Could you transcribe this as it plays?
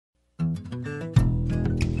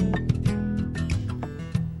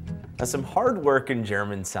Now, some hard-working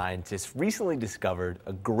German scientists recently discovered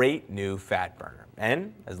a great new fat burner.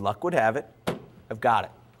 And, as luck would have it, I've got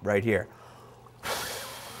it right here.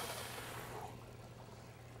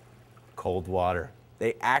 Cold water.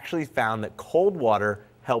 They actually found that cold water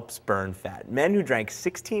helps burn fat. Men who drank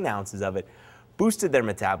 16 ounces of it boosted their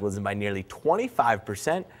metabolism by nearly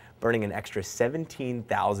 25%, burning an extra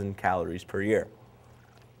 17,000 calories per year.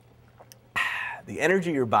 The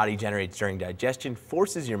energy your body generates during digestion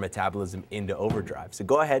forces your metabolism into overdrive. So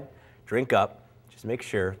go ahead, drink up, just make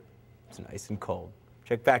sure it's nice and cold.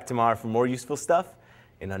 Check back tomorrow for more useful stuff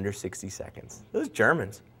in under 60 seconds. Those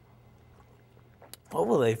Germans, what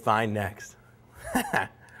will they find next?